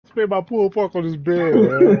Spend my pull park on this bed,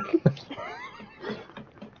 man.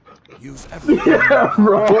 Use everything. Yeah,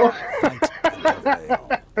 bro.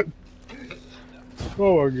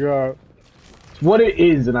 Oh my god. It's what it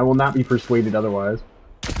is, and I will not be persuaded otherwise.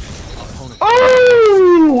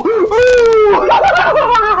 Oh! Oh!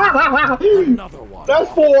 Another one.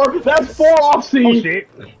 That's four! That's four off C! Oh shit.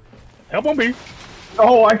 Help on me.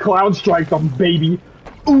 Oh, I Cloudstike them, baby!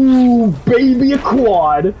 Ooh, baby, a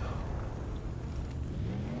quad!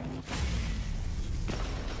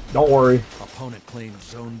 Don't worry. Opponent claims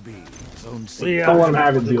Zone B. Zone C. Yeah, Don't let him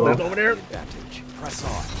have it, Zero. over there. Advantage. Press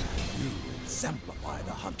on. You exemplify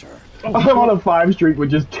the hunter. Oh, I'm on a 5 streak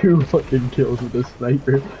with just 2 fucking kills with this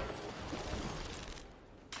sniper.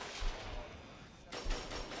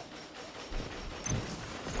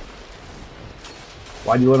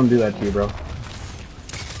 Why'd you let him do that to you, bro?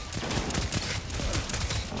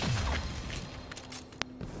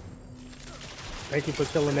 Thank you for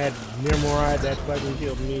killing that Nimrod that fucking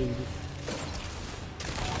killed me.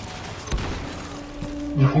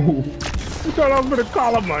 You thought I was gonna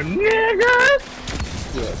call him a nigga?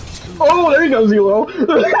 Yeah. Oh, there you go, Zelo.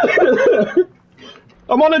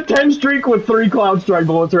 I'm on a 10 streak with 3 Cloudstike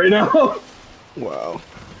bullets right now. Wow.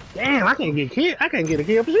 Damn, I can't get killed. I can't get a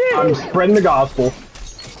kill for shit. I'm spreading the gospel.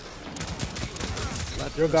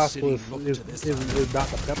 Your gospel is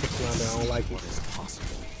Dr. Pepper slander. I don't like it.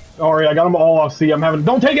 Alright, I got them all off C. I'm having.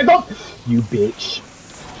 Don't take it, don't! You bitch.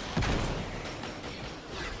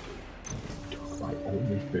 My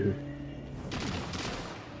only food.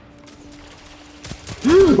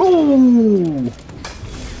 Oh!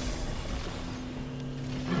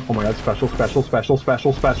 Oh my god, special.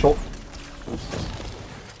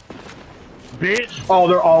 Bitch. Oh,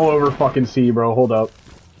 they're all over fucking C, bro. Hold up.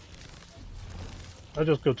 I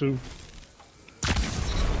just killed 2.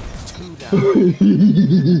 2 down.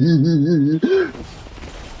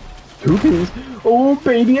 2 piece. Oh,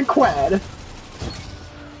 baby, a quad.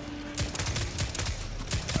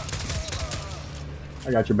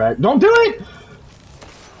 I got your back. Don't do it!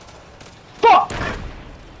 Fuck!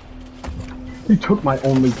 You took my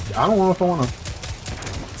only. I don't know if I wanna.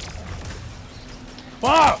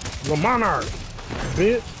 Fuck! The monarch!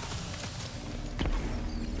 Bitch!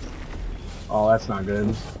 Oh, that's not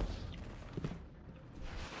good.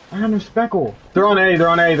 I got no speckle. They're on A, they're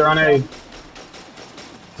on A, they're on A.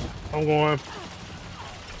 I'm going.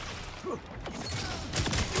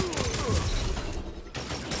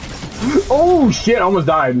 Oh shit, I almost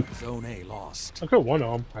died. Zone A lost. I killed one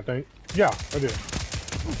of them, I think. Yeah, I did.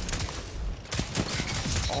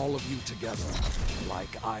 All of you together,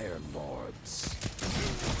 like Iron Lords.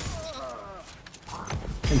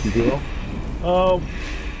 Thank you, Hero. Oh.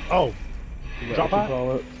 Drop Drop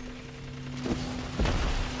call it.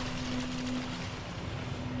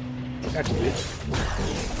 That's a bitch.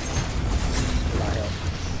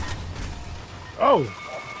 Oh!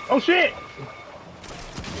 Oh shit!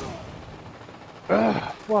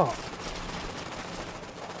 Wow.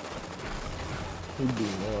 He'd be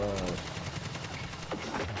more,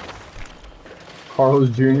 Carlos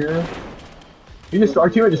Jr. Our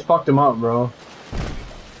teammate just fucked him up, bro.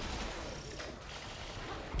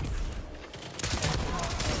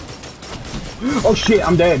 Oh shit,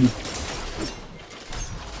 I'm dead.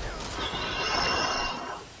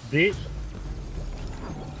 Bitch.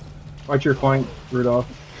 Watch your flank, Rudolph.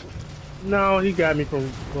 No, he got me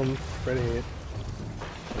from straight ahead.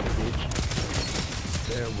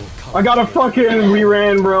 There will come I got a fucking we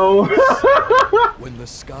ran, bro. when the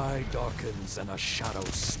sky darkens and a shadow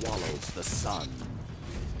swallows the sun.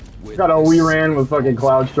 With Got a this we ran with fucking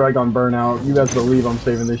Cloudstike on burnout. You best believe I'm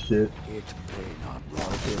saving this shit. It may not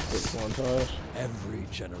run. Every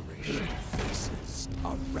generation faces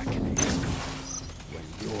a reckoning. When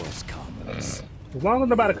yours comes. As long as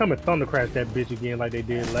nobody come and thundercrash that bitch again like they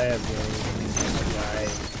did last game. Alright.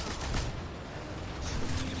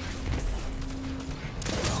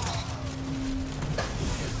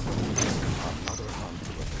 Another hunt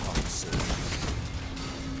will come soon.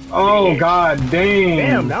 Oh god damn.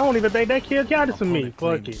 Damn, I don't even think that kill counted to me. Opponent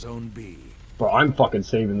Fuck claims it. Zone B. Bro, I'm fucking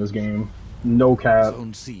saving this game. No cap.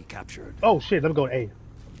 Zone C captured. Oh shit, let me go to A.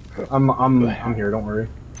 I'm here, don't worry.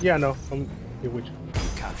 Yeah, I know. I'm here with you. You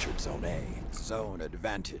captured Zone A. Zone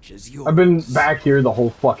advantage is yours. I've been back here the whole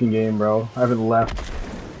fucking game, bro. I haven't left.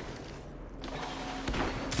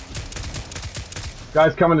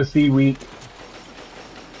 Guys coming to C week.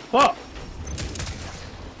 Fuck!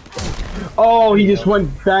 Oh, he just went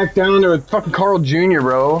back down to fucking Carl Jr.,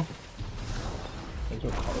 bro. That's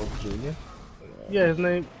what Carl Jr. Yeah, his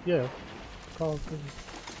name. Yeah. Carl Jr.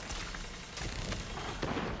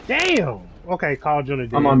 Damn! Okay, Carl Jr.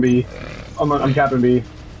 did. I'm on B. I'm capping B.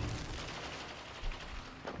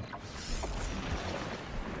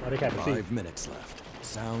 they got to see. 5 minutes left.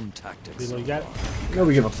 Sound tactics. You got it?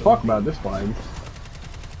 Nobody give a fuck about this flag.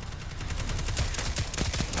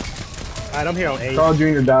 Alright, I'm here on 8. Carl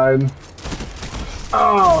Jr. died.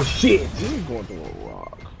 Oh shit! He's going through a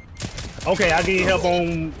rock. Okay, I need help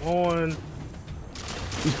on.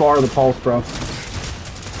 He's far of the pulse, bro.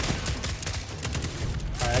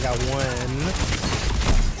 Alright, I got one.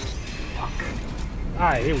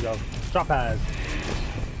 Alright, here we go. Drop eyes.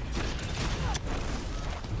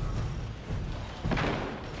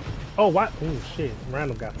 Oh, what? Oh, shit.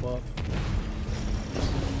 Random got fucked.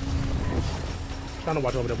 Trying to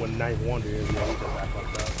watch over there when Ninth Wonder is. Yeah, he just got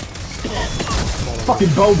fucked up. Fucking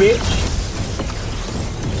bow, bitch!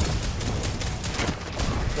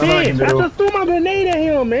 Bitch, I just threw my grenade at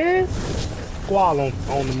him, man! Squall on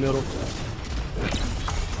the middle.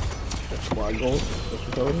 Squad goals. What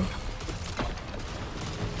you told me?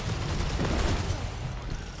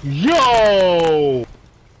 Yo!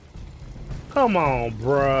 Come on,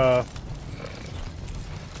 bruh.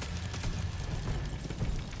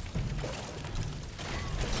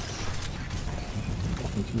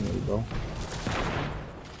 Fucking teammate, bro.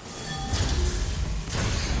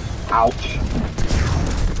 Ouch.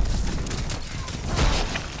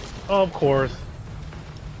 Of course.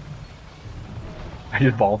 I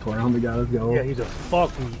just ball tore him, the guy. Let's go. Yeah, he just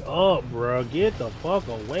fucked me up, bruh. Get the fuck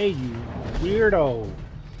away, you weirdo.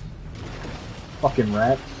 Fucking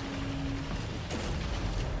rats.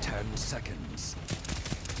 10 seconds.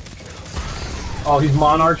 Oh, he's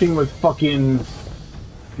monarching with fucking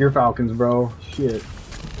Gear Falcons, bro. Shit.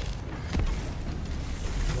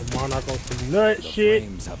 The Monarch on some nut The shit.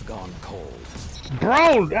 flames have gone cold.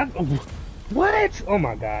 Bro, that, what? Oh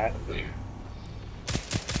my god. Be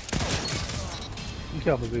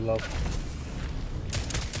careful, Zelo.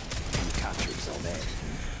 You captured Zone A.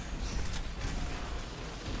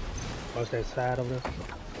 Watch that side over there.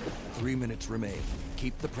 3 minutes remain.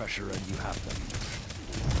 Keep the pressure and you have them.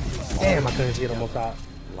 Damn, I couldn't hit him on top.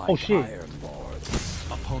 Like Oh shit. Iron Lords.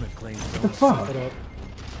 Opponent claims What the fuck? Hold up.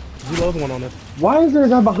 Zelo's one on this. Why is there a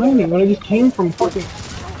guy behind me when I just came from fucking...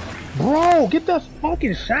 Bro, get that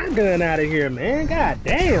fucking shotgun out of here, man. God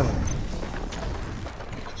damn.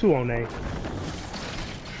 It's 2 on A.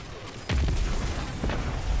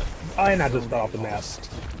 Oh, and I just fell off the map.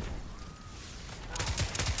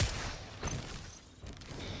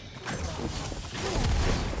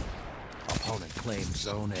 Opponent claims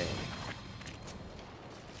Zone A.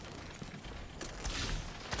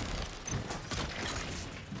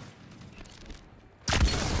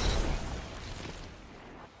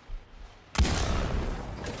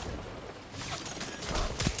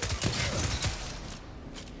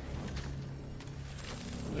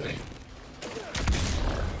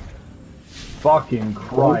 Fucking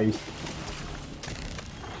Christ.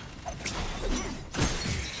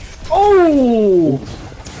 Oh!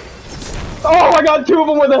 Oh, I got 2 of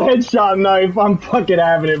them with a headshot knife. I'm fucking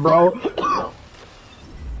having it, bro.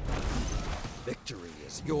 Victory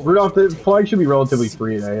is yours. Rudolph, the flag should be relatively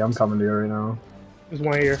free today. I'm coming to you right now. There's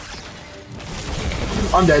one here.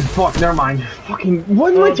 I'm dead. Fuck, never mind. Fucking,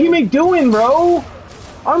 what's my teammate doing, bro?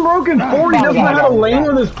 I'm broken 40. Doesn't know how to lane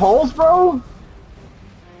with his pulse, bro?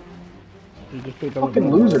 You just picked up Fucking a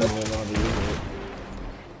loser. and went on to use it.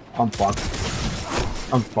 I'm fucked.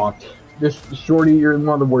 I'm fucked. This Shorty, you're one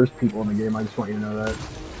of the worst people in the game. I just want you to know that.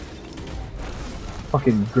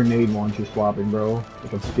 Fucking grenade launcher swapping, bro.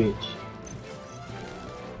 Like a bitch.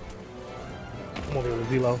 I'm over here with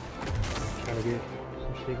Zelo. Trying to get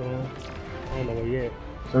some shit going. I don't know where yet.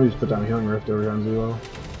 Somebody just put down a healing rift over here on Zelo.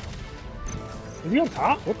 Is he on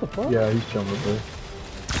top? What the fuck? Yeah, he's chilling up there.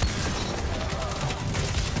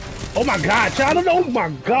 Oh my god, shot it! Oh my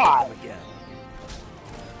god! Again.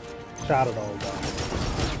 Shot it all, god.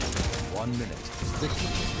 1 minute. Victory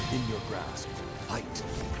is within your grasp. Fight.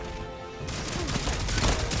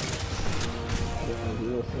 Yeah,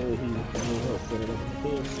 he'll say he'll set it up in the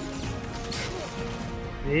field.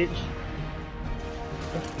 Bitch.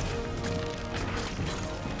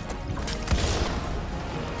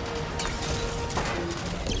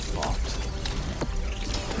 Locked.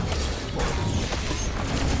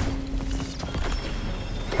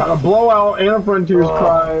 Got a blowout and a Frontier's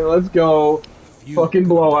Cry. Let's go. You Fucking could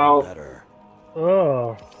blowout. do better.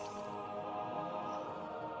 Oh.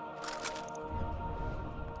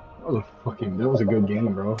 That was a good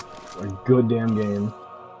game, bro. A good damn game.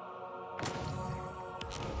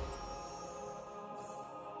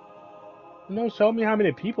 No, show me how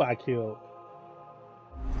many people I killed.